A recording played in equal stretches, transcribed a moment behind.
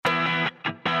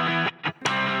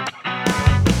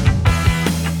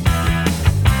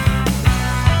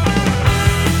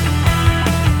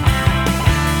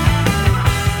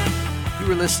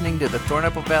listening to the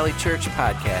Thornapple Valley Church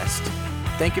podcast.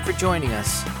 Thank you for joining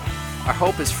us. Our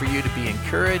hope is for you to be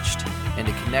encouraged and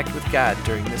to connect with God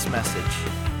during this message.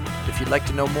 If you'd like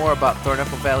to know more about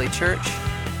Thornapple Valley Church,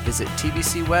 visit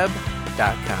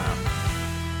tvcweb.com.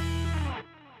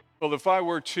 Well, if I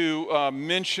were to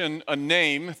mention a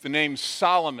name, the name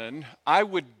Solomon, I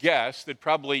would guess that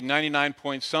probably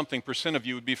 99-point-something% of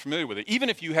you would be familiar with it, even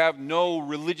if you have no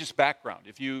religious background.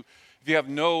 If you have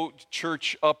no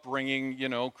church upbringing,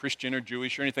 Christian or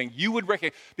Jewish or anything, you would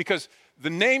recognize, because the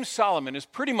name Solomon is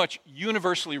pretty much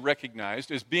universally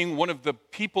recognized as being one of the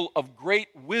people of great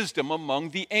wisdom among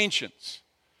the ancients.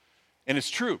 And it's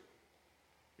true.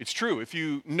 It's true. If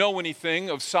you know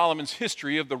anything of Solomon's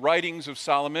history, of the writings of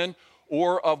Solomon,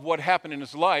 or of what happened in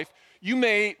his life, you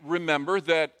may remember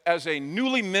that as a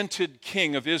newly minted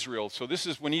king of Israel, so this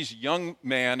is when he's a young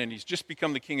man and he's just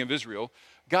become the king of Israel,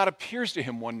 God appears to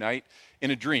him one night in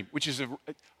a dream, which is,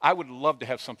 I would love to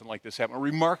have something like this happen, a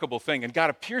remarkable thing. And God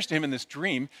appears to him in this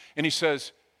dream and he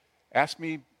says, ask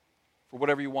me for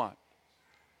whatever you want,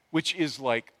 which is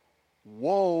like,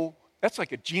 whoa. That's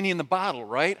like a genie in the bottle,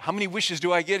 right? How many wishes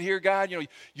do I get here, God?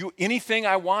 You anything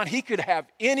I want. He could have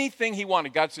anything he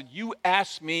wanted. God said, you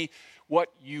ask me what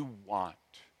you want.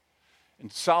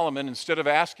 And Solomon, instead of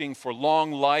asking for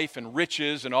long life and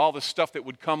riches and all the stuff that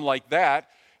would come like that,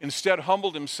 instead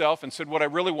humbled himself and said, what I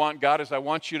really want, God, is I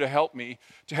want you to help me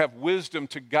to have wisdom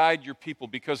to guide your people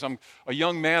because I'm a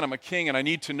young man, I'm a king, and I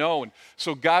need to know. And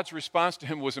so God's response to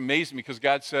him was amazing because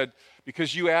God said,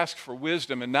 because you asked for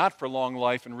wisdom and not for long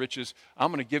life and riches,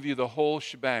 I'm going to give you the whole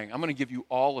shebang. I'm going to give you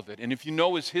all of it. And if you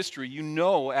know his history, you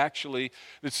know actually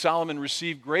that Solomon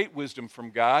received great wisdom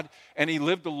from God, and he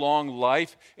lived a long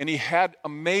life, and he had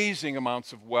amazing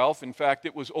amounts of wealth. In fact,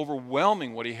 it was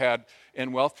overwhelming what he had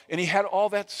in wealth, and he had all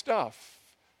that stuff.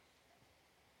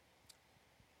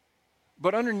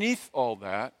 But underneath all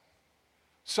that,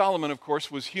 Solomon, of course,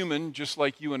 was human just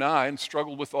like you and I and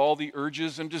struggled with all the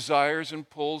urges and desires and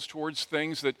pulls towards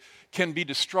things that can be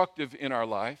destructive in our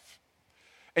life.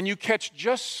 And you catch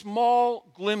just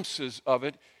small glimpses of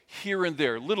it here and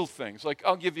there, little things. Like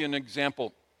I'll give you an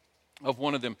example of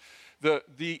one of them.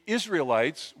 The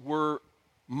Israelites were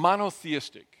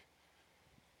monotheistic.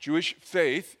 Jewish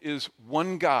faith is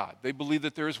one God. They believe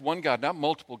that there is one God, not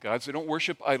multiple gods. They don't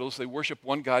worship idols. They worship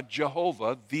one God,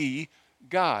 Jehovah, the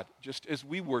God, just as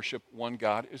we worship one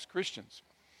God as Christians.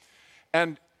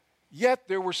 And yet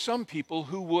there were some people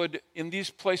who would, in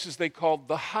these places they called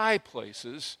the high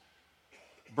places,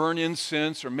 burn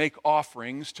incense or make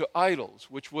offerings to idols,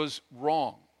 which was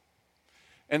wrong.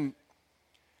 And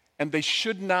they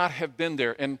should not have been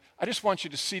there. And I just want you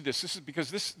to see this. This is because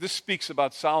this speaks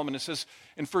about Solomon. It says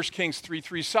in 1 Kings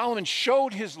 3:3, Solomon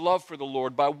showed his love for the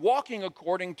Lord by walking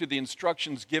according to the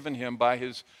instructions given him by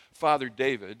his father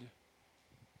David,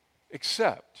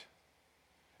 except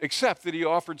that he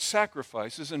offered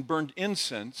sacrifices and burned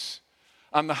incense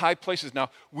on the high places. Now,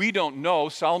 we don't know.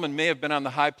 Solomon may have been on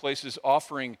the high places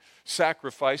offering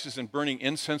sacrifices and burning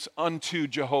incense unto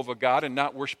Jehovah God and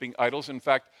not worshiping idols. In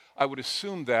fact, I would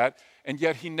assume that. And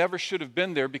yet he never should have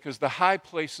been there because the high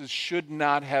places should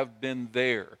not have been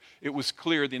there. It was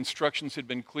clear. The instructions had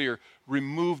been clear.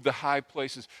 Remove the high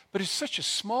places. But it's such a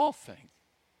small thing.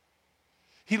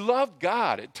 He loved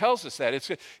God. It tells us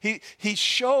that. He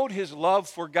showed his love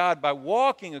for God by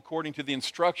walking according to the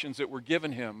instructions that were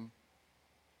given him.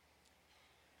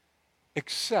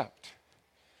 Except,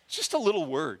 just a little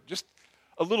word.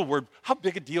 How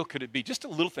big a deal could it be? Just a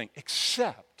little thing.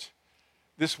 Except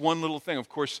this one little thing. Of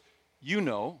course, you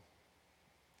know,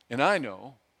 and I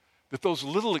know, that those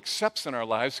little excepts in our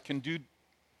lives can do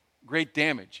great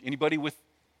damage. Anybody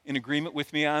in agreement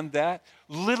with me on that?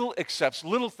 Little accepts,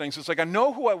 little things. It's like I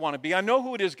know who I want to be. I know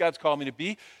who it is God's called me to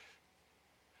be.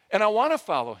 And I want to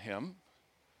follow him.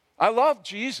 I love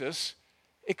Jesus,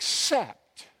 except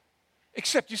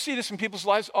you see this in people's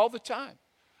lives all the time.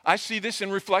 I see this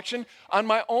in reflection in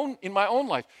my own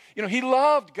life. He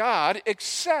loved God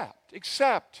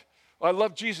except, well, I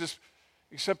love Jesus,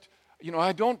 except,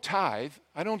 I don't tithe,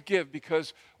 I don't give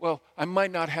because, well, I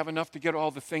might not have enough to get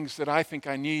all the things that I think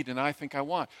I need and I think I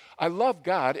want. I love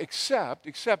God except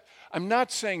I'm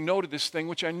not saying no to this thing,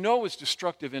 which I know is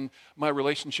destructive in my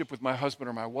relationship with my husband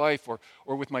or my wife or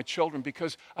with my children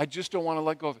because I just don't want to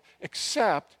let go of it.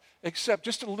 Except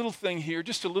just a little thing here,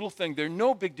 just a little thing there,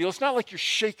 no big deal. It's not like you're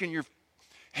shaking your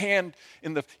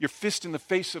fist in the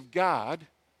face of God.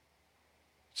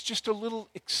 It's just a little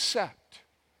except.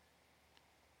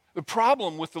 The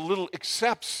problem with the little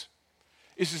accepts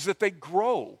is that they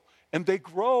grow and they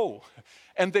grow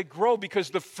and they grow because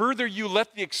the further you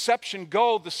let the exception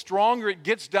go, the stronger it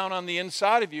gets down on the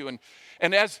inside of you.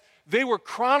 And as they were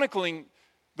chronicling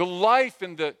the life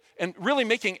and really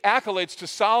making accolades to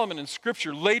Solomon in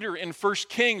Scripture. Later in 1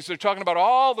 Kings, they're talking about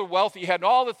all the wealth he had and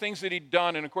all the things that he'd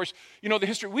done. And of course, you know the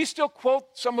history. We still quote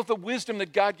some of the wisdom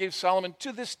that God gave Solomon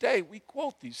to this day. We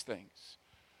quote these things.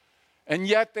 And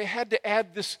yet they had to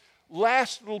add this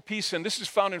last little piece in. This is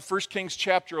found in 1 Kings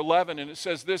chapter 11, and it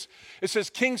says this. It says,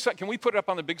 can we put it up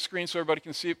on the big screen so everybody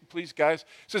can see it, please, guys?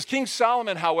 It says, King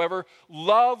Solomon, however,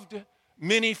 loved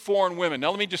many foreign women. Now,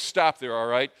 let me just stop there, all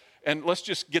right? And let's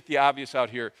just get the obvious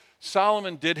out here.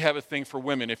 Solomon did have a thing for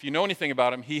women. If you know anything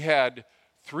about him, he had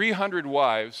 300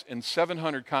 wives and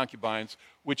 700 concubines,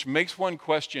 which makes one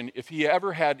question if he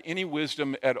ever had any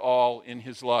wisdom at all in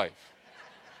his life.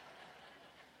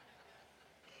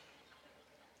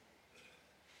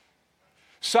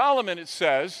 Solomon, it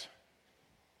says,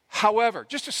 however,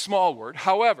 just a small word,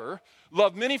 however,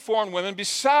 loved many foreign women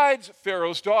besides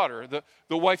Pharaoh's daughter,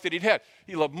 the wife that he'd had.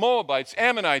 He loved Moabites,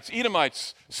 Ammonites,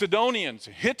 Edomites, Sidonians,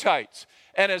 Hittites.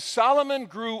 And as Solomon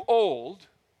grew old,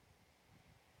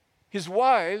 his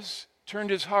wives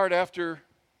turned his heart after,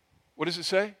 what does it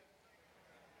say?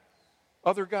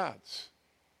 Other gods.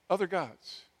 Other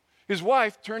gods. His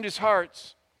wife turned his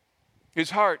heart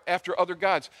after other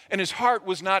gods. And his heart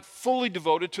was not fully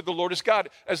devoted to the Lord his God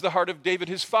as the heart of David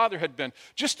his father had been.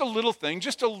 Just a little thing,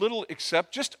 just a little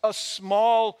except, just a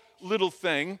small little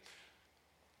thing.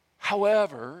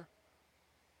 However,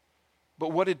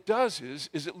 but what it does is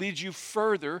it leads you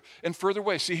further and further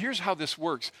away. See, here's how this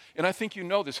works. And I think you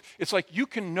know this. It's like you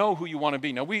can know who you want to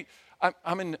be. Now,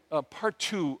 I'm in part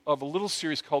 2 of a little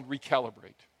series called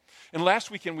Recalibrate. And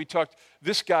last weekend we talked,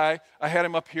 this guy, I had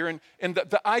him up here, and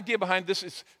the idea behind this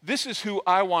is who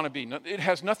I want to be. Now, it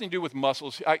has nothing to do with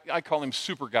muscles. I call him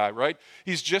super guy, right?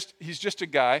 He's just a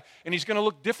guy, and he's going to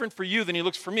look different for you than he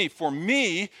looks for me. For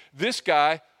me, this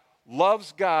guy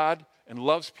loves God and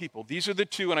loves people. These are the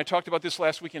two, and I talked about this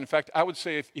last weekend. In fact, I would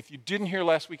say if you didn't hear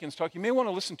last weekend's talk, you may want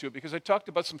to listen to it because I talked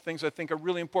about some things I think are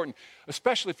really important,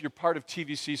 especially if you're part of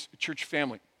TVC's church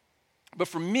family. But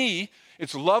for me,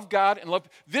 it's love God and love.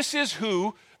 This is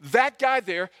who, that guy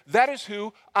there, that is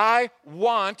who I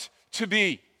want to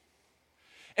be.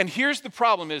 And here's the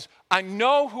problem is, I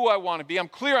know who I want to be. I'm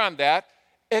clear on that,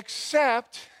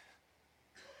 except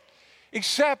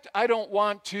I don't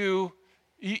want to,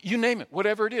 you name it,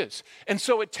 whatever it is. And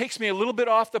so it takes me a little bit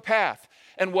off the path.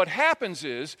 And what happens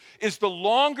is the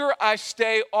longer I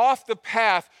stay off the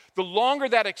path, the longer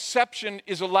that exception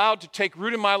is allowed to take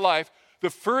root in my life, the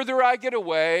further I get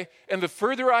away, and the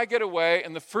further I get away,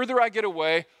 and the further I get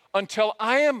away, until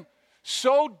I am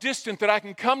so distant that I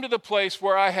can come to the place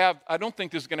where I don't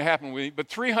think this is going to happen with me, but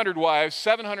 300 wives,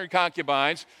 700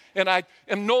 concubines, and I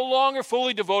am no longer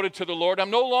fully devoted to the Lord.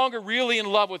 I'm no longer really in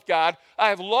love with God. I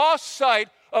have lost sight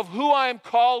of who I am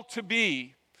called to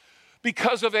be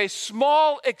because of a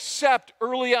small accept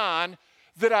early on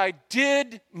that I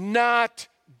did not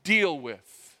deal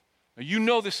with. Now, you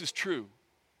know this is true.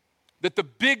 That the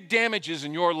big damages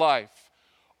in your life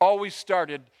always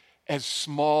started as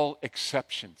small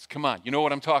exceptions. Come on, you know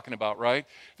what I'm talking about, right?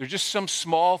 They're just some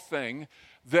small thing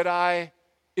that I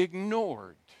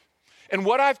ignored. And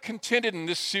what I've contended in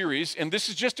this series, and this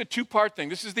is just a 2-part thing,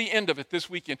 this is the end of it this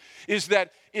weekend, is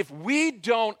that if we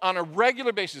don't, on a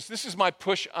regular basis, this is my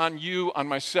push on you, on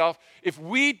myself, if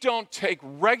we don't take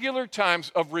regular times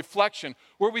of reflection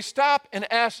where we stop and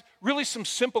ask really some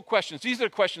simple questions. These are the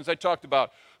questions I talked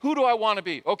about. Who do I want to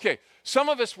be? Okay, some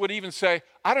of us would even say,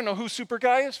 I don't know who super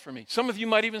guy is for me. Some of you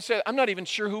might even say, I'm not even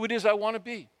sure who it is I want to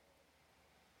be.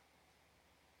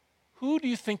 Who do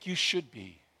you think you should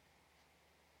be?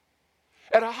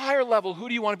 At a higher level, who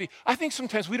do you want to be? I think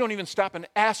sometimes we don't even stop and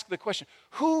ask the question,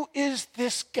 who is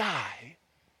this guy?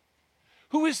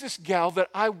 Who is this gal that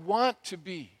I want to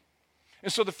be?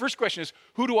 And so the first question is,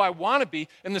 who do I want to be?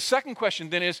 And the second question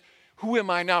then is, who am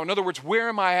I now? In other words, where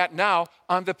am I at now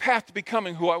on the path to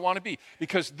becoming who I want to be?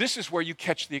 Because this is where you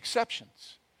catch the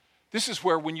exceptions. This is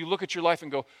where when you look at your life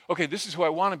and go, okay, this is who I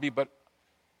want to be, but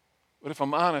if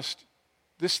I'm honest,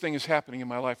 this thing is happening in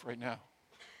my life right now.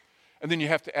 And then you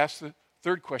have to ask the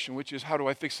third question, which is, how do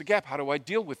I fix the gap? How do I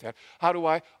deal with that? How do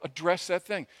I address that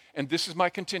thing? And this is my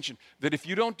contention, that if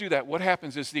you don't do that, what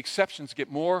happens is the exceptions get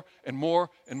more and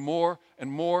more and more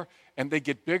and more, and they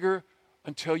get bigger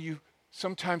until you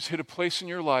sometimes hit a place in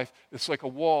your life that's like a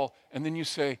wall, and then you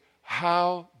say,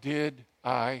 how did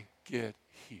I get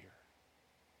here?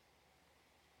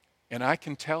 And I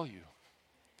can tell you,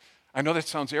 I know that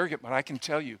sounds arrogant, but I can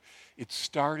tell you, it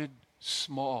started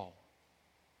small.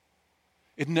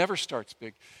 It never starts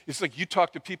big. It's like you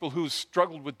talk to people who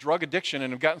struggled with drug addiction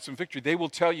and have gotten some victory. They will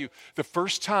tell you the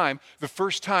first time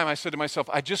I said to myself,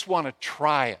 I just want to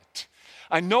try it.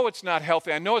 I know it's not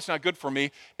healthy. I know it's not good for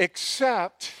me,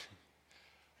 except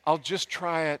I'll just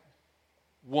try it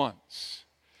once.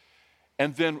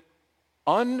 And then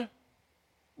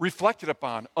unreflected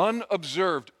upon,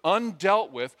 unobserved,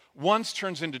 undealt with, once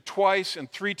turns into twice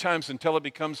and 3 times until it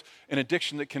becomes an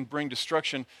addiction that can bring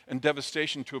destruction and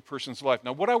devastation to a person's life.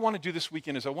 Now, what I want to do this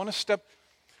weekend is I want to step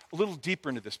a little deeper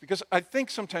into this, because I think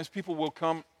sometimes people will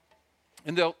come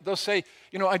and they'll say,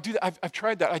 I've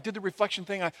tried that. I did the reflection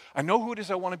thing. I know who it is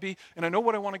I want to be, and I know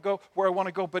what I want to go, where I want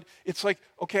to go. But it's like,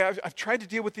 okay, I've tried to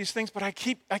deal with these things, but I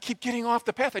keep getting off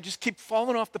the path. I just keep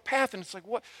falling off the path, and it's like,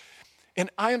 what?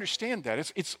 And I understand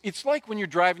that. It's like when you're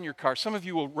driving your car. Some of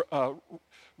you will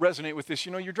resonate with this.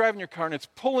 You're driving your car, and it's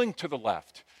pulling to the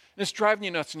left. And it's driving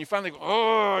you nuts, and you finally go,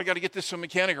 I got to get this to a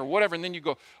mechanic or whatever. And then you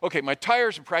go, okay, my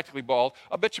tires are practically bald.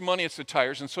 I'll bet you money it's the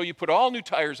tires. And so you put all new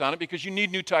tires on it because you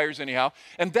need new tires anyhow.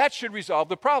 And that should resolve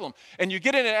the problem. And you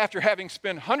get in it after having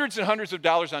spent hundreds and hundreds of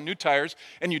dollars on new tires,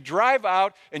 and you drive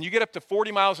out, and you get up to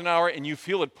 40 miles an hour, and you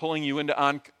feel it pulling you into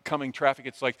oncoming traffic.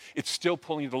 It's like it's still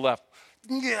pulling you to the left.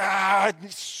 Yeah,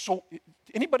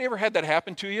 anybody ever had that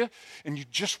happen to you? And you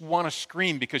just want to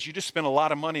scream because you just spent a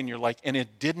lot of money and you're like, and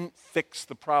it didn't fix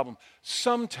the problem.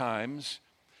 Sometimes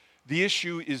the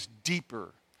issue is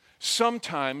deeper.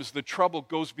 Sometimes the trouble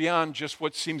goes beyond just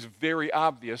what seems very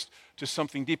obvious to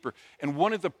something deeper. And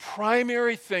one of the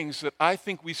primary things that I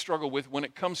think we struggle with when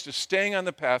it comes to staying on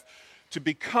the path to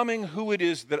becoming who it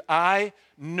is that I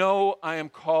know I am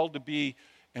called to be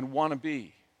and want to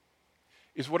be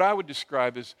is what I would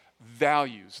describe as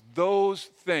values, those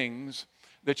things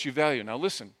that you value. Now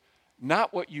listen,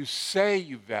 not what you say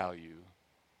you value,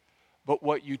 but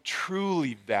what you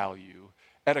truly value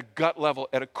at a gut level,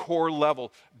 at a core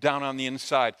level, down on the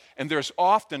inside. And there's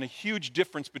often a huge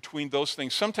difference between those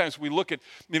things. Sometimes we look at,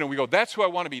 we go, that's who I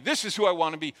want to be. This is who I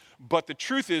want to be. But the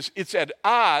truth is, it's at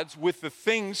odds with the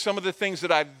things, some of the things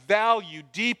that I value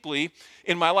deeply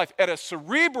in my life. At a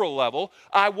cerebral level,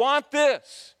 I want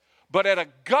this. But at a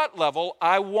gut level,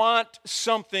 I want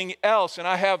something else, and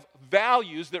I have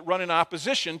values that run in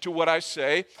opposition to what I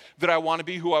say that I want to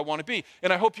be, who I want to be.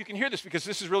 And I hope you can hear this because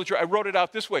this is really true. I wrote it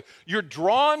out this way. You're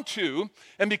drawn to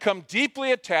and become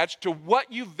deeply attached to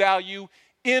what you value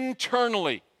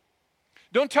internally.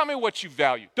 Don't tell me what you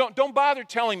value. Don't bother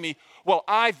telling me, well,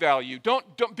 I value. Don't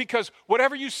because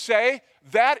whatever you say,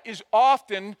 that is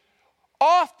often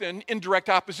in direct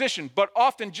opposition, but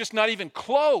often just not even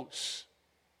close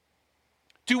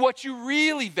to what you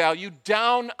really value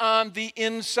down on the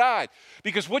inside.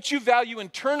 Because what you value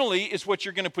internally is what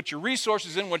you're going to put your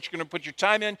resources in, what you're going to put your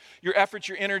time in, your efforts,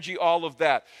 your energy, all of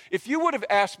that. If you would have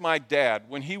asked my dad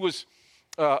when he was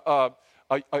a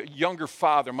younger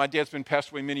father, my dad's been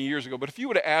passed away many years ago, but if you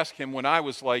would have asked him when I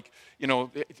was like,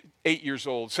 8 years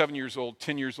old, 7 years old,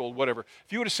 10 years old, whatever,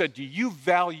 if you would have said, do you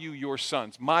value your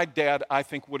sons? My dad, I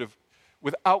think, would have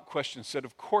without question said,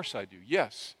 of course I do,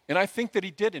 yes. And I think that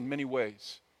he did in many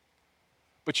ways.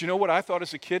 But you know what I thought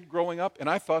as a kid growing up? And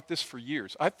I thought this for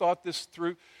years. I thought this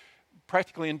through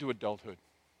practically into adulthood.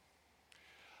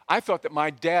 I thought that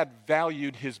my dad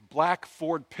valued his black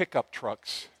Ford pickup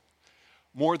trucks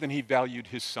more than he valued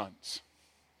his sons.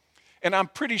 And I'm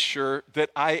pretty sure that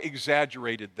I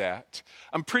exaggerated that.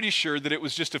 I'm pretty sure that it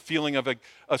was just a feeling of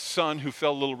a son who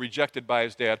felt a little rejected by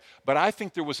his dad. But I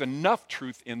think there was enough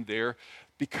truth in there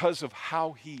because of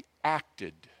how he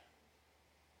acted.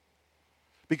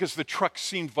 Because the truck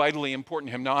seemed vitally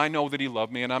important to him. Now, I know that he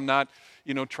loved me, and I'm not,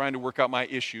 trying to work out my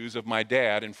issues of my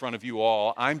dad in front of you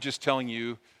all. I'm just telling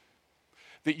you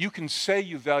that you can say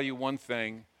you value one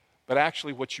thing, but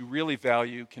actually what you really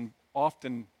value can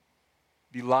often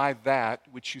belie that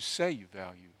which you say you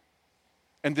value.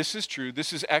 And this is true.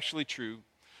 This is actually true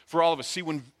for all of us. See,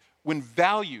 when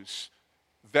values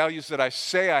that I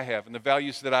say I have and the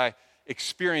values that I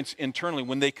experience internally,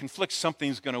 when they conflict,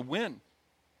 something's going to win.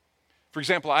 For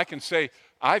example, I can say,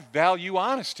 I value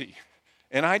honesty,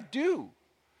 and I do,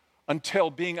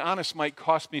 until being honest might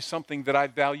cost me something that I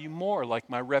value more, like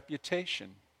my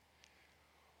reputation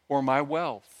or my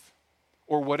wealth,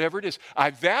 or whatever it is. I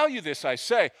value this, I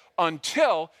say,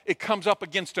 until it comes up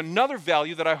against another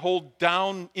value that I hold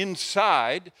down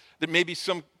inside that may be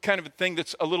some kind of a thing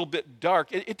that's a little bit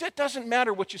dark. It doesn't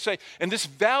matter what you say. And this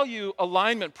value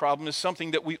alignment problem is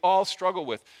something that we all struggle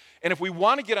with. And if we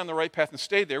want to get on the right path and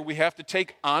stay there, we have to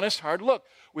take honest, hard look.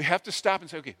 We have to stop and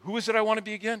say, okay, who is it I want to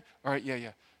be again? All right,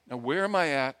 yeah. Now, where am I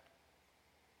at?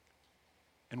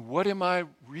 And what am I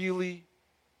really,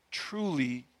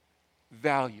 truly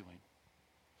valuing?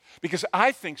 Because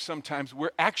I think sometimes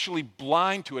we're actually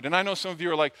blind to it. And I know some of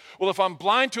you are like, well, if I'm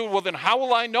blind to it, well, then how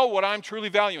will I know what I'm truly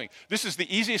valuing? This is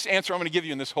the easiest answer I'm going to give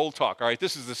you in this whole talk, all right?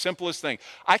 This is the simplest thing.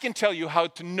 I can tell you how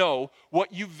to know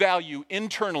what you value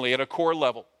internally at a core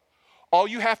level. All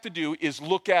you have to do is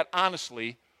look at,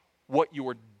 honestly, what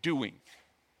you're doing.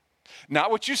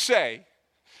 Not what you say.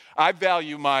 I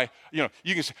value my, you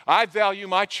can say, I value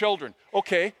my children.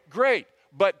 Okay, great.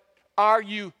 But are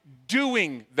you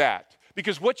doing that?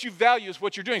 Because what you value is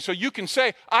what you're doing. So you can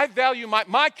say, I value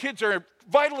my kids are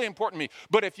vitally important to me.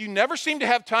 But if you never seem to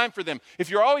have time for them, if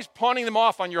you're always pawning them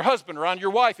off on your husband or on your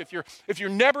wife, if you're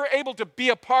never able to be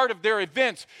a part of their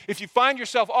events, if you find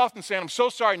yourself often saying, I'm so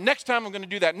sorry, next time I'm going to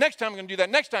do that, next time I'm going to do that,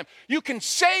 next time, you can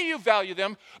say you value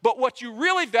them, but what you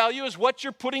really value is what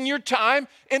you're putting your time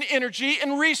and energy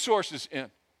and resources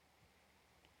in.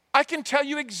 I can tell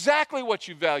you exactly what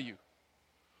you value,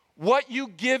 what you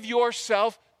give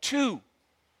yourself to.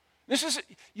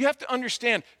 You have to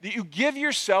understand that you give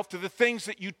yourself to the things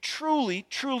that you truly,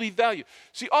 truly value.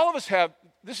 See, all of us have,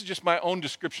 this is just my own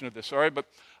description of this, all right? But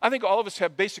I think all of us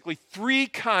have basically three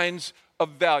kinds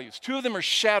of values. Two of them are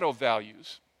shadow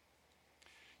values.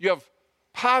 You have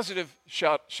positive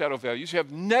shadow values, you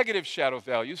have negative shadow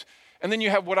values, and then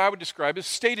you have what I would describe as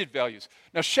stated values.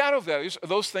 Now, shadow values are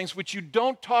those things which you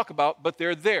don't talk about, but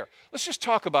they're there. Let's just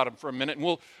talk about them for a minute,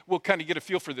 and we'll kind of get a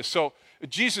feel for this. So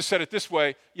Jesus said it this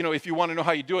way, if you want to know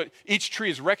how you do it, each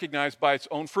tree is recognized by its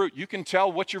own fruit. You can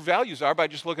tell what your values are by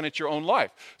just looking at your own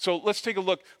life. So let's take a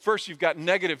look. First, you've got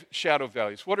negative shadow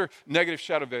values. What are negative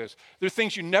shadow values? They're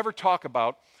things you never talk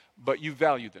about, but you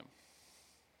value them.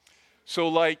 So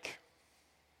like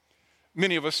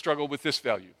many of us struggle with this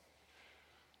value.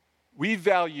 We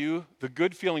value the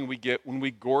good feeling we get when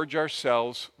we gorge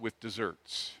ourselves with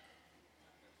desserts.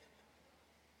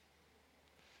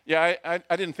 Yeah,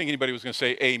 I didn't think anybody was going to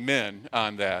say amen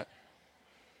on that.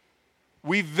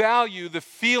 We value the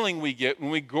feeling we get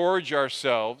when we gorge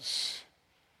ourselves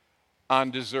on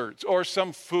desserts or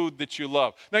some food that you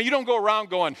love. Now, you don't go around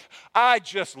going, I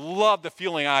just love the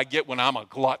feeling I get when I'm a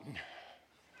glutton.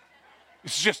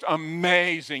 It's just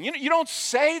amazing. You don't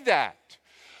say that.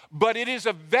 But it is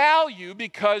a value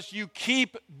because you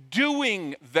keep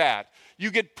doing that. You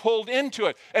get pulled into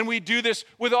it. And we do this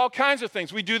with all kinds of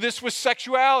things. We do this with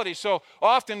sexuality. So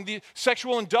often the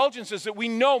sexual indulgences that we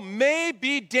know may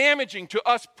be damaging to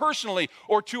us personally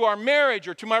or to our marriage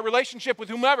or to my relationship with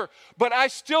whomever. But I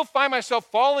still find myself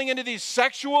falling into these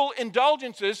sexual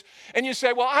indulgences. And you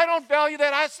say, well, I don't value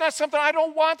that. It's not something, I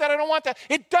don't want that. I don't want that.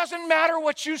 It doesn't matter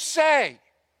what you say.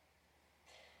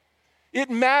 It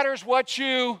matters what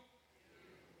you,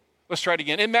 let's try it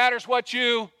again. It matters what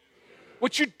you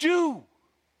do.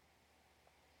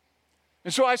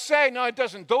 And so I say, no, it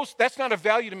doesn't. That's not a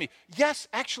value to me. Yes,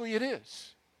 actually it is.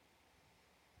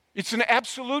 It's an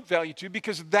absolute value to you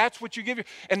because that's what you give you.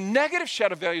 And negative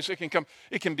shadow values, it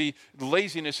can be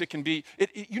laziness, it can be,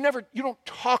 you don't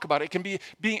talk about it. It can be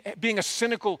being a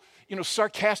cynical,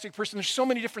 sarcastic person. There's so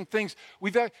many different things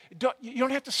we value. You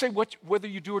don't have to say whether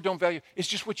you do or don't value. It's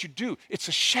just what you do. It's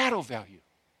a shadow value.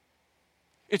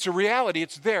 It's a reality,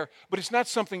 it's there, but it's not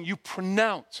something you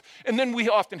pronounce. And then we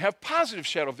often have positive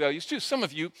shadow values too. Some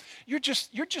of you, you're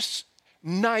just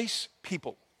nice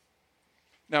people.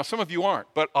 Now, some of you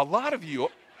aren't, but a lot of you,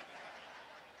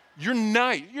 you're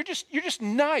nice. You're just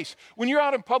nice. When you're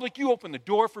out in public, you open the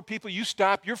door for people, you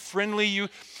stop, you're friendly,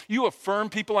 you affirm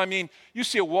people. I mean, you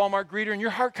see a Walmart greeter and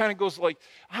your heart kind of goes like,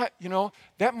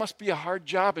 that must be a hard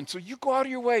job. And so you go out of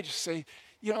your way, just say,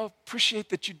 appreciate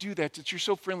that you do that you're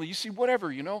so friendly. You see,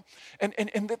 whatever, and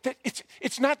that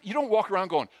it's not, you don't walk around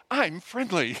going, I'm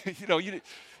friendly.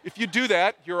 If you do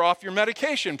that, you're off your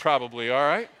medication probably, all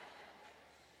right?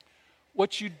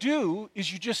 What you do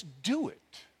is you just do it.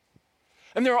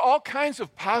 And there are all kinds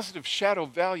of positive shadow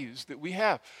values that we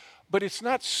have, but it's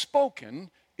not spoken,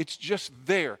 it's just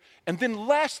there. And then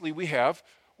lastly, we have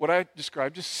what I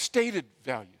described as stated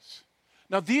values.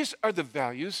 Now, these are the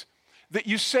values that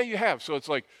you say you have. So it's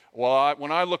like, well,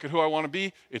 when I look at who I want to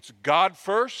be, it's God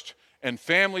first and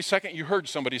family second. You heard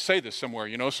somebody say this somewhere,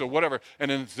 so whatever. And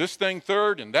then it's this thing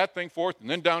third and that thing fourth, and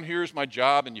then down here is my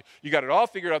job, and you got it all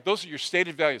figured out. Those are your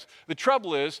stated values. The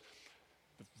trouble is,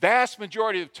 the vast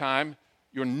majority of the time,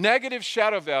 your negative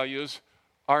shadow values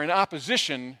are in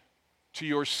opposition to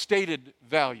your stated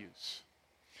values.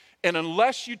 And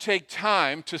unless you take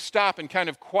time to stop and kind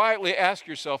of quietly ask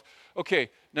yourself, okay,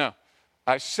 now,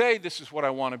 I say this is what I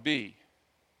want to be.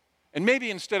 And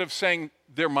maybe instead of saying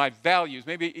they're my values,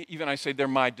 maybe even I say they're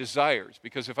my desires,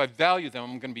 because if I value them,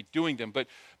 I'm going to be doing them. But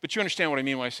you understand what I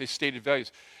mean when I say stated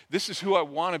values. This is who I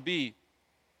want to be,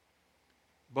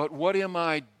 but what am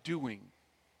I doing?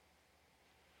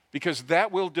 because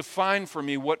that will define for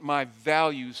me what my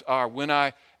values are when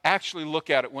I actually look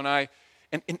at it, when I,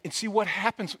 and see what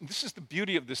happens. This is the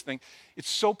beauty of this thing. It's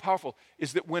so powerful,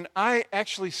 is that when I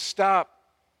actually stop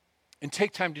and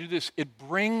take time to do this, it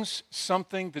brings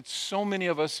something that so many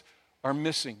of us are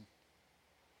missing.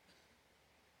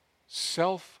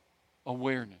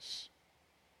 Self-awareness.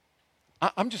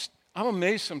 I'm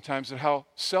amazed sometimes at how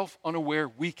self-unaware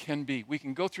we can be. We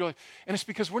can go through life, and it's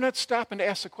because we're not stopping to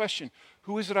ask the question,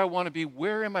 who is it I want to be?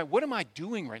 Where am I? What am I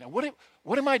doing right now?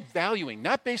 What am I valuing?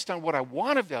 Not based on what I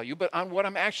want to value, but on what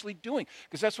I'm actually doing.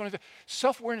 Because that's what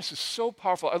self-awareness is so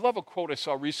powerful. I love a quote I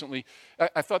saw recently.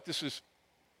 I thought this is,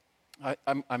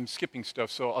 I'm skipping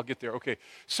stuff, so I'll get there. Okay,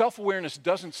 self-awareness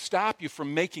doesn't stop you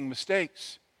from making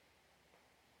mistakes.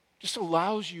 It just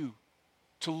allows you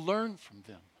to learn from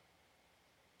them.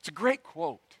 It's a great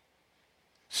quote.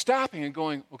 Stopping and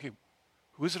going, okay,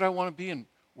 who is it I want to be and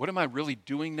what am I really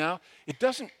doing now? It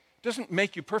doesn't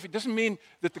make you perfect. It doesn't mean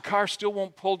that the car still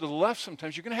won't pull to the left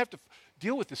sometimes. You're going to have to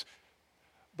deal with this.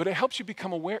 But it helps you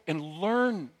become aware and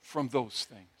learn from those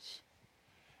things.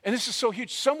 And this is so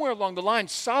huge. Somewhere along the line,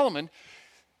 Solomon,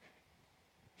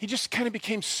 he just kind of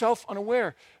became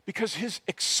self-unaware because his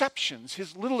exceptions,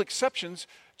 his little exceptions,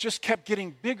 just kept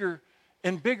getting bigger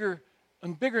and bigger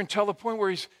and bigger until the point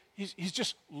where he's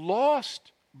just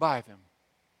lost by them.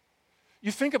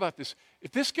 You think about this.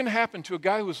 If this can happen to a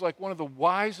guy who's like one of the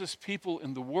wisest people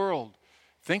in the world,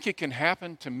 think it can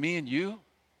happen to me and you?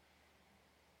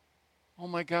 Oh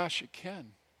my gosh, it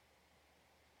can.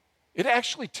 It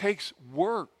actually takes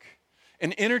work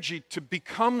and energy to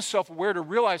become self-aware, to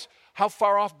realize how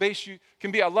far off base you can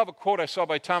be. I love a quote I saw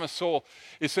by Thomas Sowell.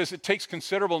 It says, it takes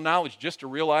considerable knowledge just to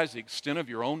realize the extent of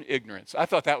your own ignorance. I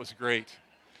thought that was great.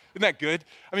 Isn't that good?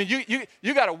 I mean,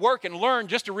 you got to work and learn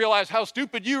just to realize how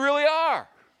stupid you really are.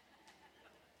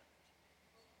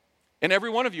 And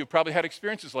every one of you probably had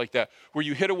experiences like that, where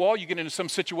you hit a wall, you get into some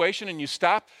situation, and you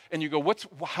stop, and you go,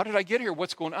 how did I get here?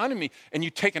 What's going on in me? And you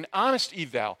take an honest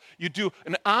eval. You do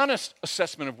an honest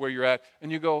assessment of where you're at,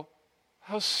 and you go,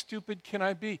 how stupid can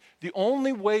I be? The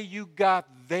only way you got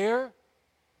there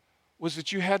was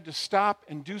that you had to stop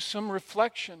and do some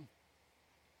reflection.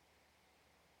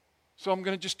 So I'm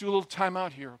going to just do a little time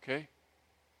out here, okay?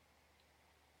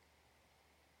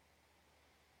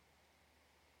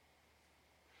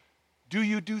 Do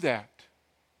you do that?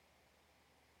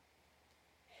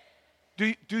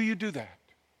 Do you do that?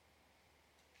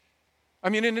 I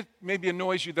mean, and it maybe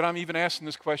annoys you that I'm even asking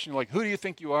this question, like, who do you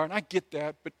think you are? And I get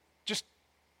that, but just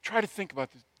try to think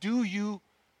about this. Do you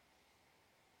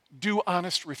do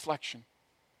honest reflection?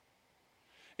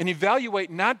 And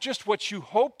evaluate not just what you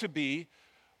hope to be,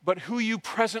 but who you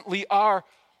presently are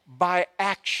by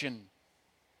action.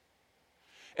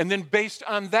 And then based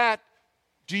on that,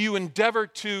 do you endeavor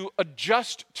to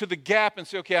adjust to the gap and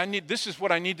say, okay, this is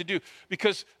what I need to do?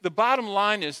 Because the bottom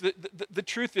line is, the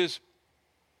truth is,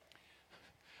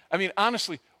 I mean,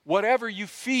 honestly, whatever you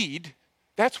feed,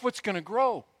 that's what's going to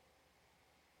grow.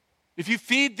 If you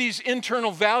feed these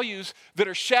internal values that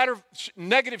are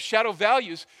negative shadow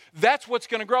values, that's what's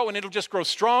going to grow, and it'll just grow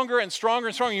stronger and stronger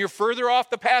and stronger. You're further off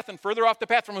the path and further off the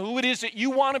path from who it is that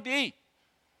you want to be.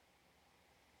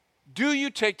 Do you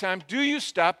take time? Do you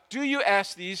stop? Do you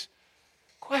ask these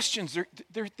questions?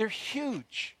 They're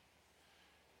huge.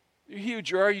 They're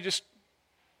huge. Or are you just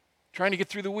trying to get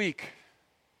through the week?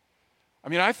 I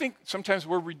mean, I think sometimes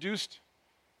we're reduced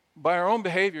by our own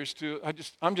behaviors to,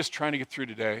 I'm just trying to get through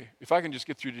today. If I can just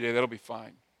get through today, that'll be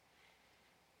fine.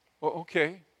 Well,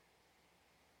 okay.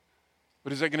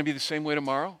 But is that going to be the same way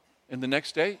tomorrow and the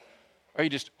next day? Are you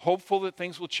just hopeful that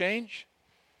things will change?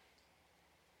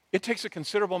 It takes a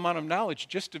considerable amount of knowledge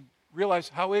just to realize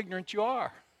how ignorant you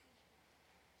are.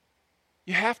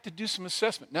 You have to do some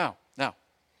assessment. Now,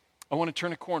 I want to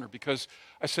turn a corner because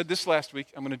I said this last week,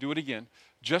 I'm going to do it again.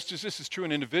 Just as this is true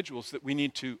in individuals, that we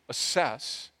need to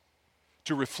assess,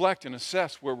 to reflect and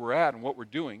assess where we're at and what we're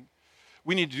doing.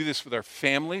 We need to do this with our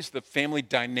families, the family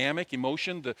dynamic,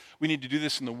 emotion. We need to do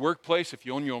this in the workplace. If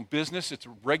you own your own business, it's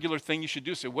a regular thing you should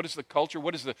do. Say, what is the culture?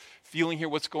 What is the feeling here?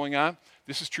 What's going on?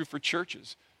 This is true for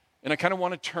churches. And I kind of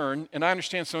want to turn, and I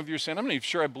understand some of you are saying, I'm not even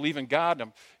sure I believe in God.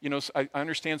 I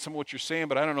understand some of what you're saying,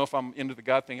 but I don't know if I'm into the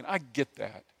God thing, and I get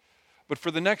that. But for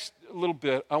the next little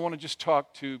bit, I want to just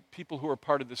talk to people who are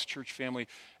part of this church family.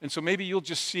 And so maybe you'll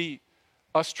just see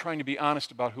us trying to be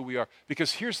honest about who we are.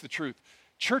 Because here's the truth.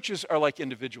 Churches are like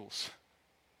individuals.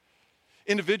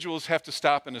 Individuals have to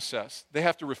stop and assess. They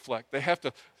have to reflect. They have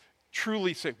to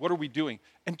truly say, what are we doing?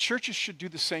 And churches should do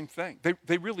the same thing.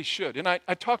 They really should. And I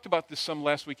talked about this some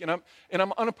last week, and I'm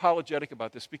unapologetic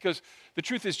about this because the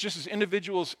truth is, just as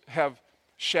individuals have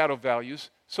shadow values,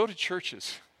 So do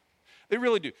churches. They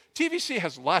really do. TVC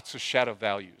has lots of shadow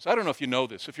values. I don't know if you know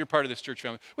this, if you're part of this church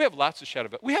family. We have lots of shadow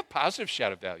values. We have positive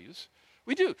shadow values.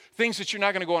 We do. Things that you're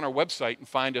not going to go on our website and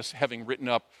find us having written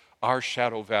up our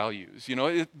shadow values.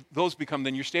 Those become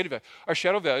then your stated values. Our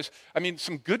shadow values,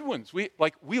 some good ones. We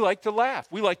like to laugh.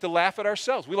 We like to laugh at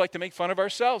ourselves. We like to make fun of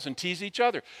ourselves and tease each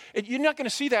other. And you're not going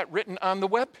to see that written on the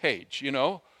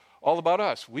webpage, all about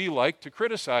us. We like to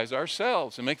criticize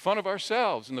ourselves and make fun of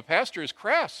ourselves. And the pastor is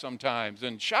crass sometimes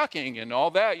and shocking and all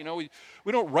that.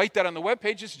 We don't write that on the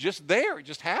webpage. It's just there. It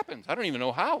just happens. I don't even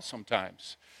know how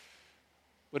sometimes.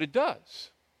 But it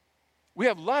does. We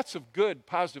have lots of good,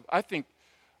 positive. I think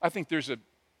there's a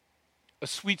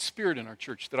sweet spirit in our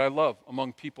church that I love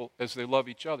among people as they love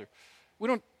each other. We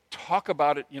don't talk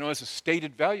about it, as a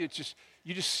stated value. It's just,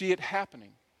 you just see it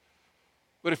happening.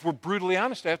 But if we're brutally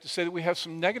honest, I have to say that we have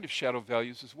some negative shadow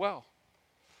values as well.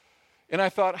 And I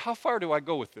thought, how far do I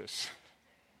go with this?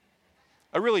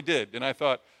 I really did. And I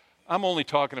thought, I'm only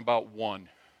talking about one.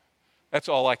 That's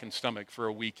all I can stomach for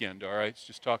a weekend, all right? It's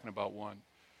just talking about one.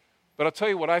 But I'll tell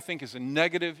you what I think is a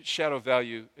negative shadow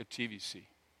value at TVC.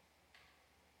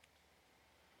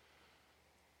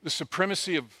 The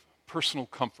supremacy of personal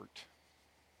comfort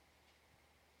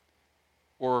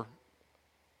or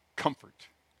comfort.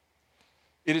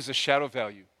 It is a shadow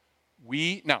value.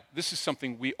 Now, this is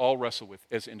something we all wrestle with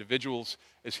as individuals,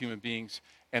 as human beings,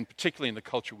 and particularly in the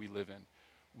culture we live in.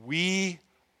 We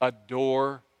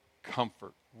adore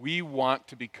comfort. We want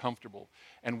to be comfortable.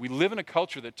 And we live in a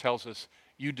culture that tells us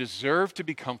you deserve to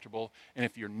be comfortable, and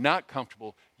if you're not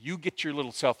comfortable, you get your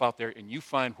little self out there and you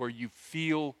find where you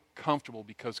feel comfortable,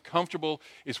 because comfortable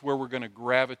is where we're going to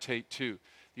gravitate to.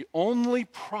 The only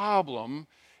problem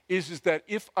is that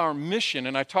if our mission,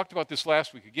 and I talked about this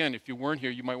last week, again, if you weren't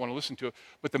here, you might want to listen to it,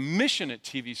 but the mission at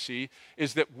TVC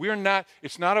is that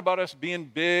it's not about us being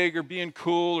big or being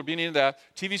cool or being into that.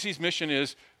 TVC's mission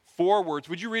is 4 words.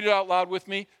 Would you read it out loud with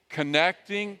me?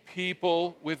 Connecting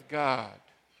people with God.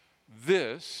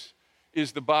 This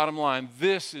is the bottom line.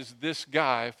 This is this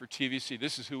guy for TVC.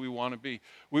 This is who we want to be.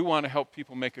 We want to help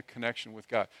people make a connection with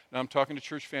God. Now, I'm talking to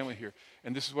church family here,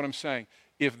 and this is what I'm saying.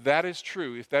 If that is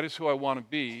true, if that is who I want to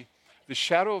be, the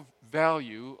shadow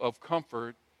value of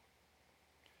comfort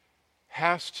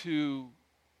has to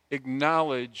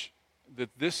acknowledge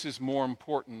that this is more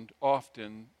important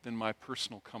often than my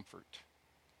personal comfort.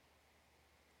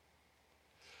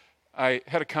 I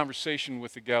had a conversation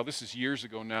with a gal, this is years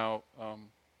ago now.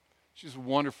 She's a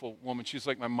wonderful woman. She's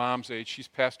like my mom's age. She's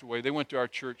passed away. They went to our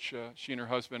church, she and her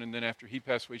husband, and then after he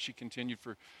passed away, she continued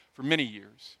for many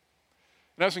years.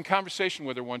 And I was in conversation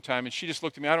with her one time, and she just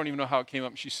looked at me. I don't even know how it came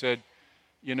up, and she said,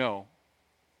 I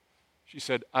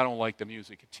don't like the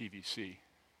music at TVC.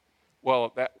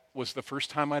 Well, that was the first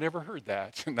time I'd ever heard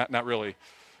that. Not really.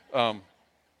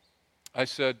 I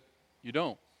said, you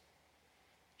don't?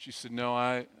 She said, no,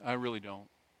 I really don't.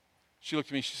 She looked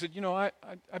at me, she said,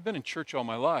 I've been in church all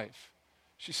my life.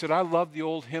 She said, I love the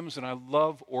old hymns and I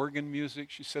love organ music.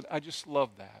 She said, I just love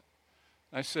that.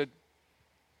 And I said,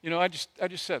 I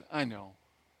just said, I know.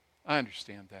 I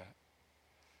understand that.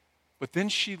 But then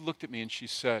she looked at me and she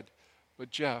said, but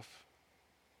Jeff,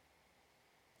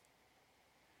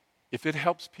 if it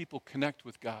helps people connect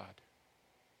with God,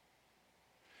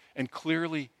 and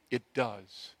clearly it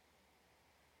does,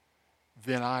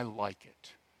 then I like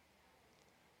it.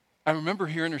 I remember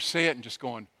hearing her say it and just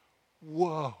going,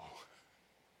 whoa.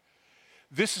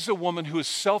 This is a woman who is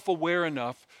self-aware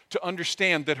enough to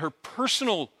understand that her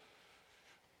personal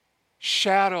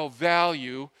shadow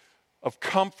value of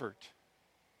comfort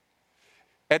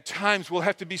at times will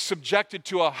have to be subjected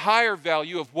to a higher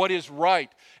value of what is right.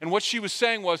 And what she was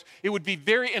saying was, it would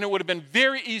have been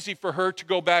very easy for her to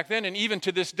go back then, and even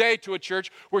to this day, to a church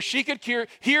where she could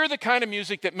hear the kind of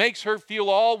music that makes her feel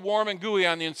all warm and gooey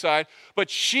on the inside, but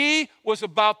she was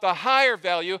about the higher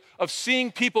value of seeing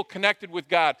people connected with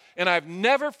God. And I've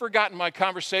never forgotten my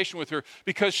conversation with her,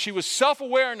 because she was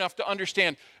self-aware enough to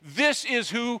understand, this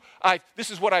is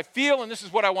what I feel, and this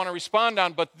is what I want to respond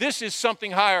on, but this is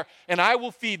something higher, and I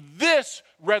will feed this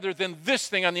rather than this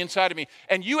thing on the inside of me.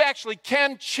 And you actually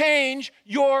can change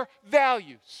your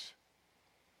values.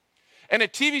 And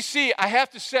at TVC, I have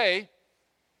to say,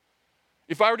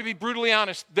 if I were to be brutally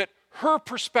honest, that her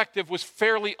perspective was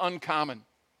fairly uncommon.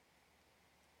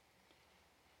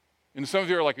 And some of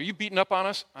you are like, are you beating up on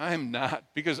us? I am not,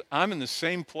 because I'm in the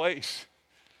same place.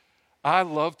 I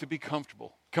love to be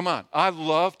comfortable. Come on, I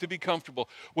love to be comfortable.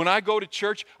 When I go to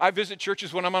church, I visit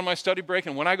churches when I'm on my study break,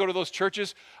 and when I go to those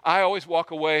churches, I always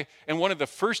walk away, and one of the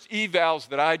first evals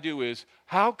that I do is,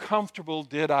 how comfortable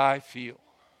did I feel?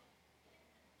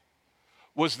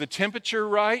 Was the temperature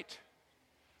right?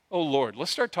 Oh, Lord,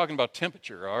 let's start talking about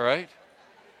temperature, all right?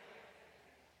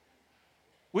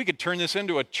 We could turn this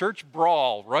into a church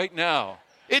brawl right now.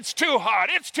 It's too hot.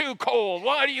 It's too cold.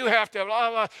 Why do you have to? Blah,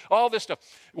 blah, all this stuff.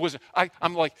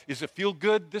 I'm like, does it feel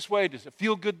good this way? Does it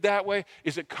feel good that way?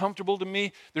 Is it comfortable to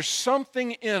me? There's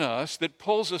something in us that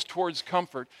pulls us towards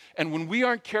comfort. And when we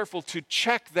aren't careful to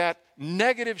check that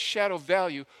negative shadow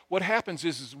value, what happens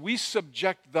is we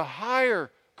subject the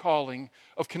higher calling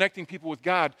of connecting people with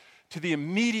God to the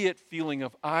immediate feeling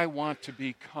of, I want to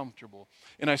be comfortable.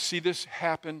 And I see this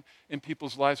happen in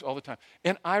people's lives all the time.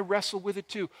 And I wrestle with it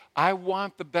too. I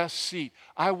want the best seat.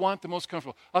 I want the most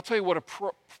comfortable. I'll tell you what a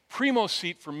primo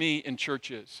seat for me in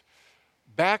church is.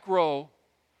 Back row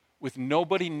with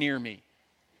nobody near me.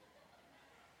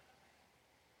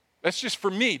 That's just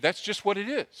for me. That's just what it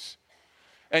is.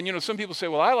 And, some people say,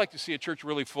 well, I like to see a church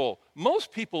really full.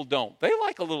 Most people don't. They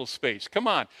like a little space. Come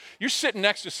on. You're sitting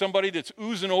next to somebody that's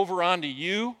oozing over onto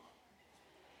you,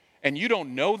 and you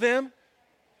don't know them?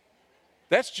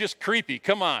 That's just creepy.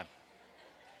 Come on.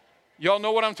 Y'all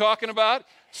know what I'm talking about?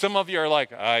 Some of you are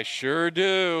like, I sure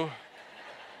do.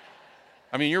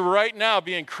 I mean, you're right now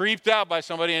being creeped out by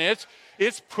somebody, and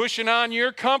it's pushing on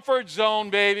your comfort zone,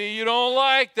 baby. You don't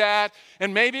like that.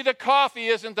 And maybe the coffee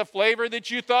isn't the flavor that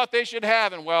you thought they should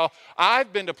have. And well,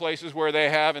 I've been to places where they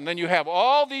have, and then you have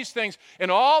all these things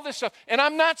and all this stuff. And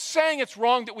I'm not saying it's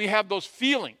wrong that we have those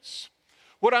feelings.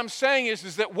 What I'm saying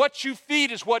is that what you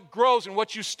feed is what grows, and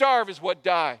what you starve is what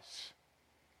dies.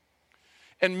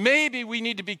 And maybe we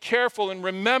need to be careful and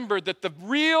remember that the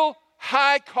real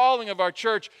high calling of our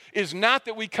church is not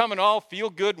that we come and all feel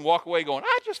good and walk away going,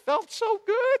 I just felt so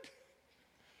good.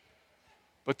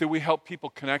 But that we help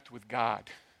people connect with God.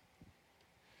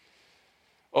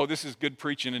 Oh, this is good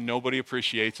preaching and nobody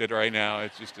appreciates it right now.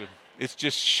 It's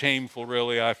just shameful,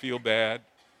 really. I feel bad.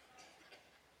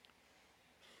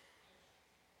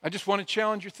 I just want to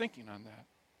challenge your thinking on that.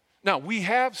 Now, we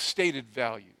have stated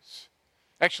values.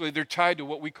 Actually, they're tied to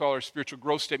what we call our spiritual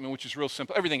growth statement, which is real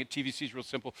simple. Everything at TVC is real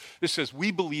simple. This says, we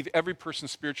believe every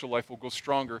person's spiritual life will go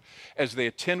stronger as they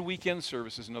attend weekend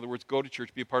services. In other words, go to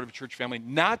church, be a part of a church family,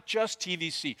 not just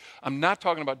TVC. I'm not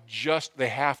talking about just they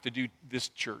have to do this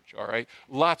church, all right?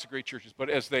 Lots of great churches. But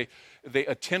as they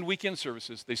attend weekend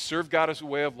services, they serve God as a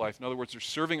way of life. In other words, they're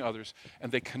serving others,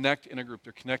 and they connect in a group.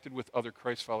 They're connected with other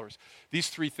Christ followers. These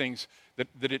three things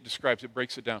that it describes, it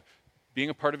breaks it down. Being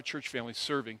a part of a church family,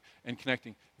 serving, and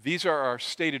connecting. These are our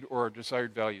stated or our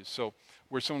desired values. So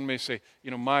where someone may say,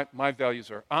 my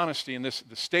values are honesty, and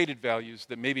the stated values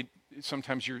that maybe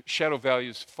sometimes your shadow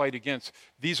values fight against,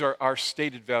 these are our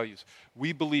stated values.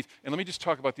 We believe, and let me just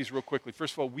talk about these real quickly.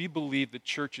 First of all, we believe that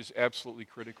church is absolutely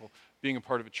critical, being a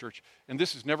part of a church. And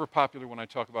this is never popular when I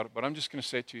talk about it, but I'm just going to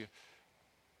say it to you.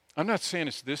 I'm not saying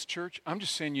it's this church. I'm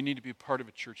just saying you need to be a part of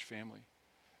a church family.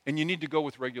 And you need to go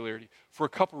with regularity for a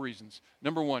couple reasons.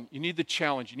 Number one, you need the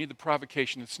challenge. You need the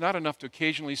provocation. It's not enough to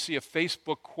occasionally see a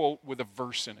Facebook quote with a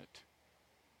verse in it.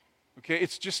 Okay?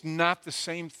 It's just not the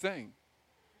same thing.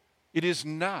 It is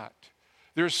not.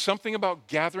 There's something about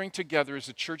gathering together as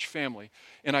a church family,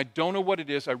 and I don't know what it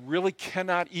is. I really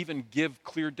cannot even give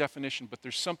clear definition, but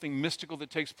there's something mystical that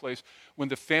takes place when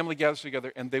the family gathers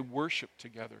together and they worship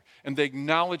together, and they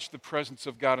acknowledge the presence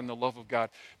of God and the love of God.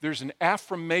 There's an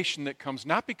affirmation that comes,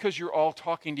 not because you're all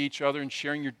talking to each other and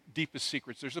sharing your deepest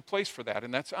secrets. There's a place for that,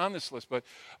 and that's on this list,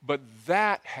 but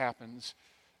that happens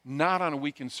not on a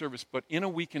weekend service, but in a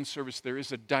weekend service there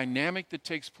is a dynamic that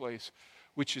takes place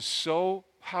which is so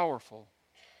powerful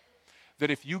that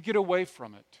if you get away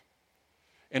from it,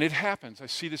 and it happens, I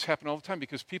see this happen all the time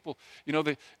because people, I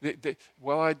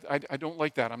don't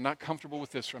like that. I'm not comfortable with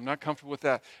this, or I'm not comfortable with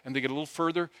that. And they get a little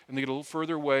further, and they get a little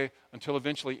further away until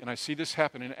eventually, and I see this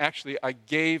happen. And actually, I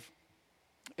gave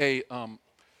this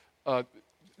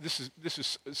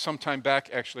is some time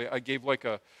back, actually, I gave like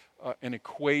an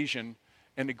equation,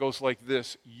 and it goes like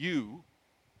this. You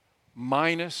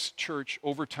minus church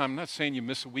over time. I'm not saying you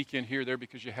miss a weekend here or there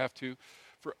because you have to,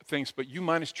 for things, but you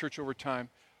minus church over time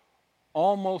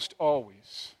almost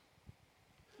always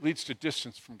leads to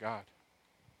distance from God.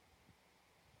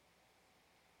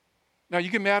 Now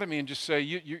you get mad at me and just say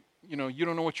you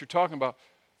don't know what you're talking about.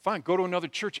 Fine, go to another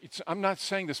church. I'm not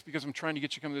saying this because I'm trying to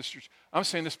get you to come to this church. I'm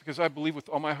saying this because I believe with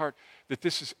all my heart that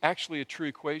this is actually a true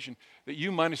equation, that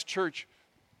you minus church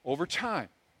over time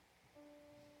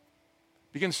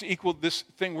begins to equal this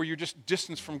thing where you're just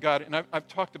distanced from God. And I've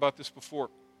talked about this before.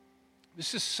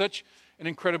 This is such an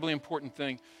incredibly important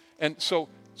thing. And so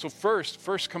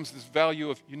first comes this value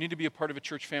of you need to be a part of a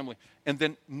church family. And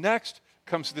then next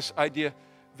comes this idea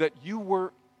that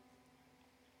you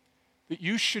that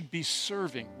you should be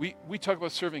serving. We talk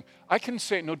about serving. I can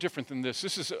say it no different than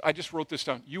this. I just wrote this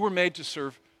down. You were made to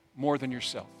serve more than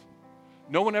yourself.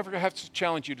 No one ever has to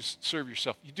challenge you to serve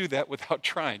yourself. You do that without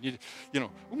trying.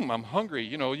 I'm hungry.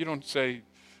 You don't say,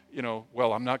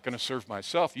 well, I'm not going to serve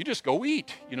myself. You just go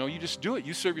eat. You just do it.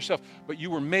 You serve yourself. But you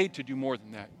were made to do more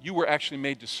than that. You were actually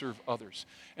made to serve others.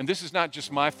 And this is not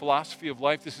just my philosophy of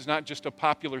life. This is not just a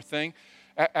popular thing.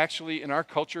 Actually, in our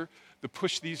culture, the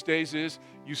push these days is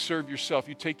you serve yourself.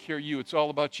 You take care of you. It's all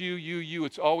about you, you.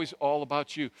 It's always all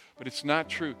about you. But it's not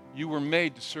true. You were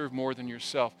made to serve more than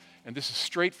yourself. And this is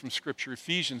straight from Scripture.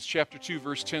 Ephesians chapter 2,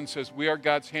 verse 10 says, we are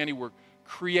God's handiwork,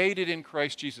 created in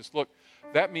Christ Jesus. Look,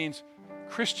 that means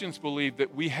Christians believe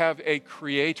that we have a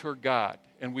creator God,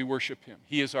 and we worship him.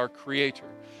 He is our creator.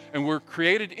 And we're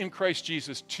created in Christ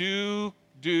Jesus to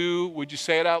do, would you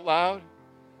say it out loud?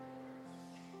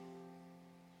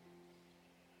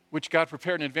 Which God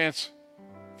prepared in advance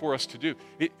for us to do.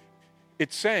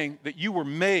 It's saying that you were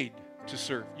made to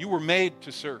serve. You were made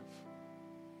to serve.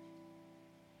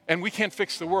 And we can't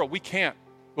fix the world. We can't.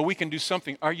 But we can do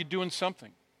something. Are you doing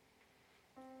something?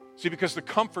 See, because the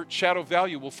comfort shadow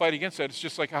value will fight against that. It's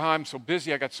just like, I'm so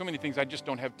busy. I got so many things. I just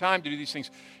don't have time to do these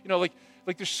things. Like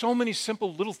there's so many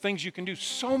simple little things you can do.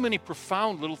 So many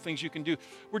profound little things you can do.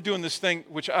 We're doing this thing,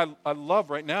 which I love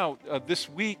right now. This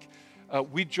week,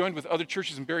 we joined with other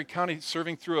churches in Barry County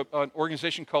serving through an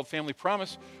organization called Family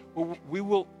Promise. We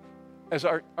will, as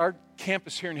our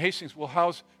campus here in Hastings, will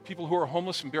house people who are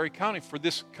homeless in Barry County for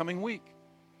this coming week.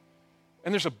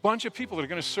 And there's a bunch of people that are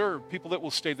going to serve, people that will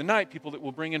stay the night, people that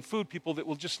will bring in food, people that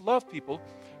will just love people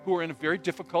who are in a very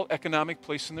difficult economic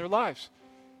place in their lives.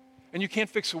 And you can't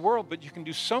fix the world, but you can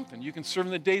do something. You can serve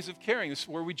in the days of caring. This is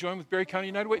where we join with Barry County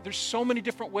United Way. There's so many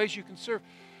different ways you can serve.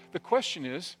 The question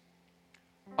is,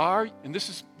 and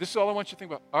this is all I want you to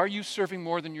think about, are you serving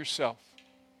more than yourself?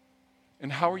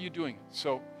 And how are you doing it?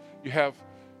 So you have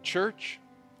church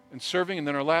and serving, and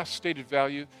then our last stated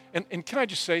value. And can I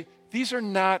just say, these are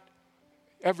not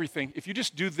everything. If you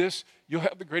just do this, you'll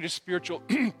have the greatest spiritual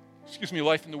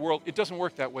life in the world. It doesn't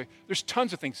work that way. There's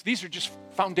tons of things. These are just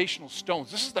foundational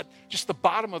stones. This is just the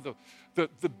bottom of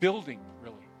the building,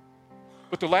 really.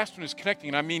 But the last one is connecting,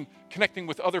 and I mean connecting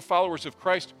with other followers of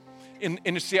Christ. And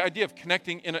it's the idea of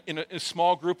connecting in a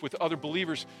small group with other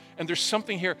believers. And there's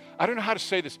something here. I don't know how to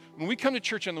say this. When we come to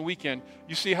church on the weekend,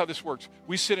 you see how this works.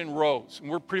 We sit in rows, and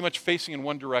we're pretty much facing in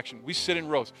one direction. We sit in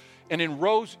rows. And in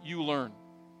rows, you learn.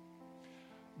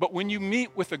 But when you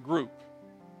meet with a group,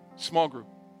 small group,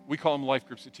 we call them life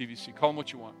groups at TVC. Call them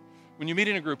what you want. When you meet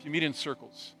in a group, you meet in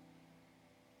circles.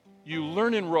 You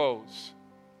learn in rows.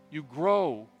 You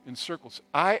grow in circles.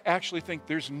 I actually think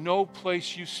there's no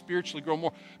place you spiritually grow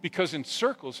more, because in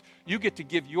circles, you get to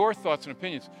give your thoughts and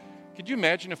opinions. Could you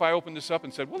imagine if I opened this up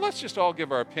and said, well, let's just all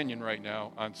give our opinion right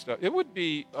now on stuff? It would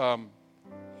be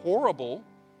horrible.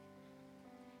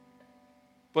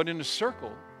 But in a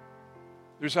circle,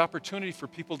 there's opportunity for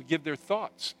people to give their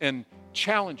thoughts and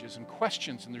challenges and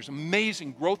questions, and there's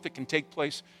amazing growth that can take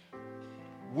place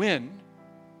when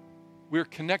we're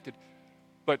connected.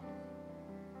 But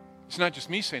it's not just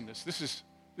me saying this. This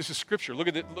is Scripture. Look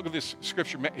at this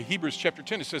Scripture, Hebrews chapter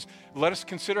 10. It says, let us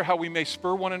consider how we may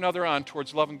spur one another on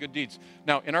towards love and good deeds.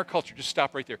 Now, in our culture, just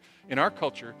stop right there. In our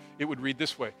culture, it would read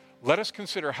this way. Let us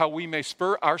consider how we may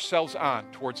spur ourselves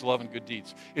on towards love and good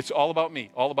deeds. It's all about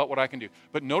me, all about what I can do.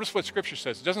 But notice what Scripture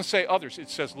says. It doesn't say others. It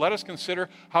says, let us consider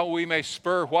how we may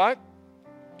spur what?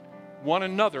 One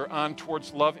another on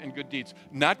towards love and good deeds.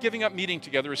 Not giving up meeting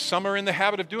together, as some are in the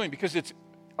habit of doing, because it's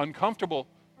uncomfortable.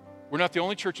 We're not the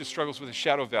only church that struggles with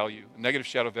a negative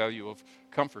shadow value of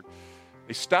comfort.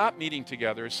 They stop meeting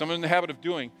together, as some are in the habit of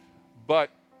doing, but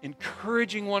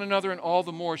encouraging one another, and all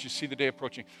the more as you see the day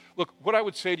approaching. Look, what I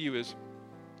would say to you is,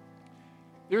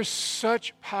 there's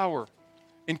such power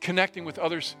in connecting with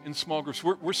others in small groups.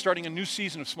 We're starting a new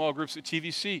season of small groups at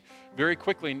TVC very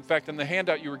quickly. In fact, in the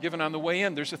handout you were given on the way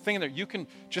in, there's a thing in there. You can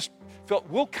just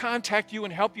we'll contact you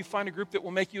and help you find a group that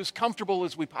will make you as comfortable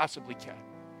as we possibly can.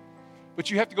 But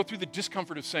you have to go through the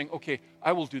discomfort of saying, okay,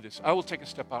 I will do this. I will take a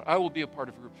step out. I will be a part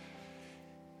of a group.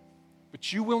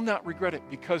 But you will not regret it,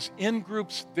 because in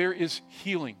groups there is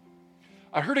healing.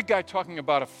 I heard a guy talking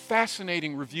about a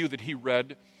fascinating review that he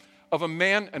read of a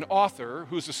man, an author,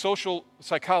 who's a social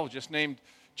psychologist named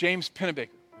James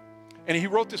Pennebaker. And he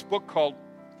wrote this book called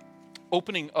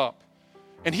Opening Up.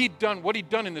 And what he'd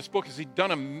done in this book is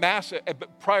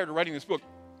prior to writing this book,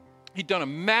 he'd done a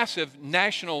massive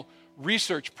national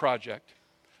research project.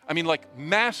 I mean, like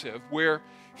massive, where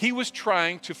he was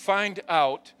trying to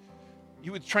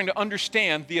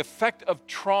understand the effect of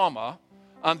trauma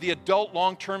on the adult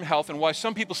long-term health and why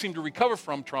some people seem to recover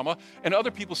from trauma and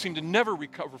other people seem to never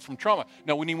recover from trauma.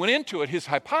 Now, when he went into it, his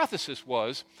hypothesis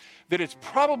was that it's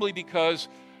probably because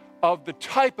of the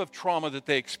type of trauma that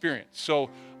they experience. So,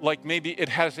 like maybe it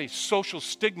has a social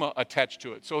stigma attached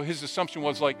to it. So his assumption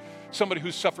was like somebody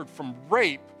who suffered from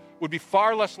rape would be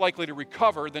far less likely to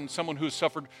recover than someone who has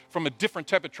suffered from a different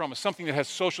type of trauma, something that has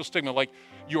social stigma, like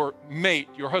your mate,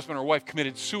 your husband or wife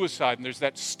committed suicide, and there's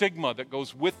that stigma that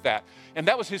goes with that. And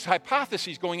that was his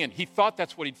hypothesis going in. He thought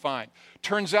that's what he'd find.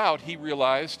 Turns out he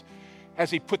realized,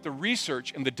 as he put the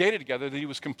research and the data together, that he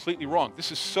was completely wrong.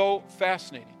 This is so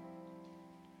fascinating.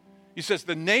 He says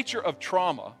the nature of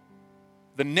trauma,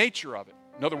 the nature of it,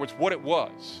 in other words, what it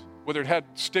was, whether it had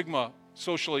stigma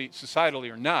socially,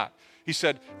 societally or not, he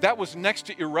said that was next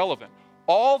to irrelevant.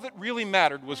 All that really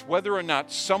mattered was whether or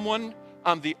not someone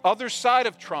on the other side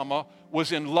of trauma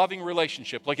was in loving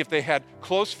relationship, like if they had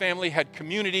close family, had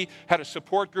community, had a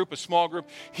support group, a small group.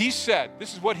 He said,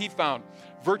 this is what he found,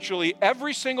 virtually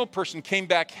every single person came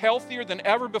back healthier than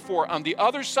ever before on the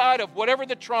other side of whatever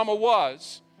the trauma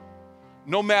was,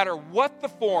 no matter what the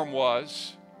form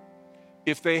was,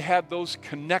 if they had those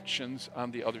connections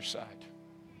on the other side.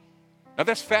 Now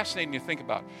that's fascinating to think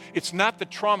about. It's not the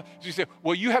trauma. You say,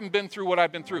 well, you haven't been through what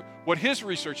I've been through. What his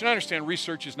research, and I understand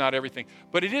research is not everything,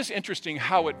 but it is interesting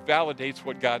how it validates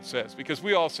what God says. Because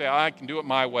we all say, I can do it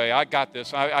my way. I got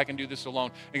this. I can do this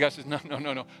alone. And God says,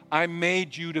 no. I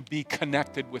made you to be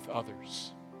connected with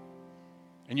others.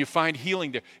 And you find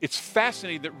healing there. It's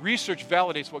fascinating that research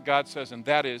validates what God says, and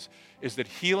that is that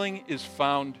healing is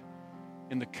found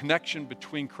in the connection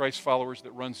between Christ followers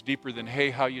that runs deeper than, hey,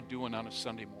 how you doing on a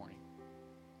Sunday morning?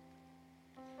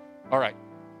 All right,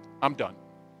 I'm done.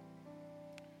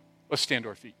 Let's stand to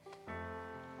our feet.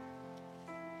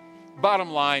 Bottom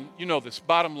line, you know this,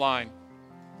 bottom line,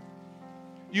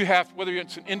 you have, whether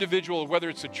it's an individual or whether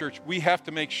it's a church, we have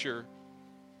to make sure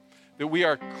that we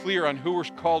are clear on who we're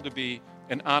called to be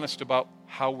and honest about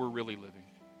how we're really living.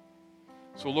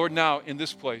 So Lord, now in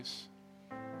this place,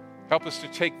 help us to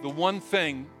take the one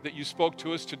thing that you spoke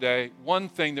to us today, one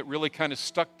thing that really kind of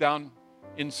stuck down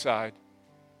inside,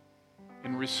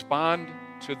 and respond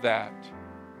to that.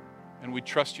 And we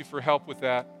trust you for help with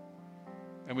that,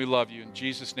 and we love you. In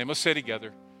Jesus' name, let's say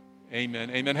together, amen.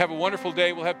 Amen. Have a wonderful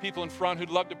day. We'll have people in front who'd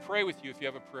love to pray with you if you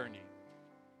have a prayer need.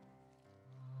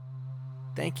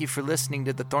 Thank you for listening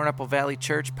to the Thornapple Valley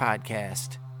Church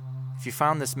podcast. If you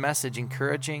found this message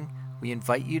encouraging, we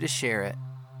invite you to share it.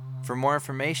 For more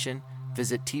information,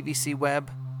 visit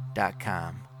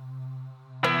tvcweb.com.